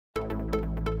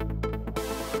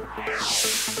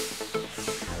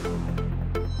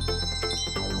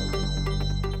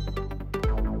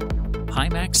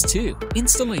HYMAX 2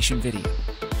 installation video.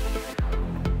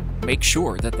 Make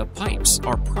sure that the pipes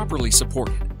are properly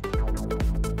supported.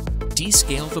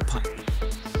 Descale the pipe.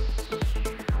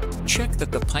 Check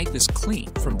that the pipe is clean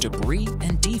from debris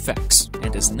and defects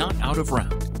and is not out of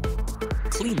round.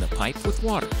 Clean the pipe with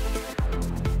water.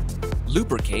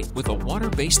 Lubricate with a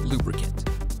water-based lubricant.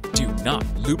 Do not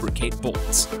lubricate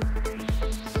bolts.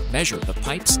 Measure the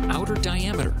pipe's outer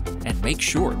diameter and make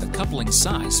sure the coupling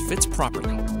size fits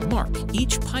properly. Mark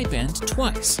each pipe end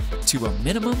twice to a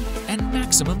minimum and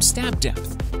maximum stab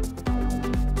depth.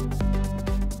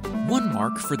 One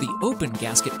mark for the open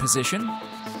gasket position,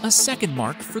 a second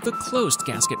mark for the closed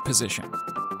gasket position.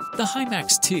 The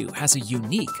HYMAX 2 has a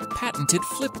unique patented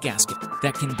flip gasket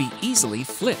that can be easily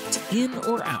flipped in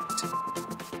or out.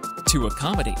 To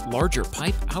accommodate larger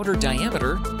pipe outer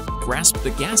diameter, grasp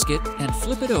the gasket and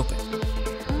flip it open.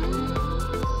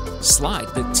 Slide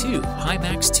the two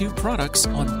HYMAX 2 products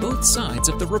on both sides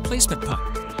of the replacement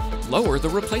pipe. Lower the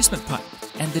replacement pipe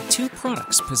and the two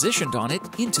products positioned on it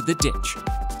into the ditch.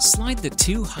 Slide the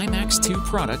two HYMAX 2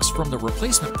 products from the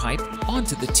replacement pipe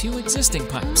onto the two existing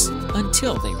pipes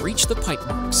until they reach the pipe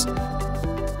marks.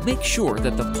 Make sure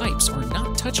that the pipes are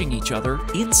not touching each other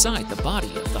inside the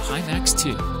body of the HYMAX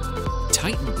 2.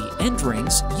 Tighten the end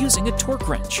rings using a torque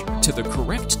wrench to the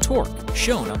correct torque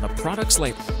shown on the product's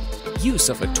label. Use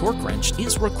of a torque wrench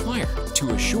is required to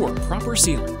assure proper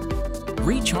sealing.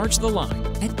 Recharge the line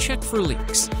and check for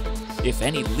leaks. If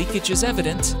any leakage is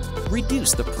evident,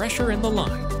 reduce the pressure in the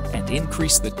line and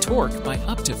increase the torque by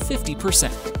up to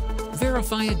 50%.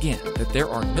 Verify again that there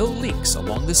are no leaks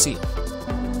along the seal.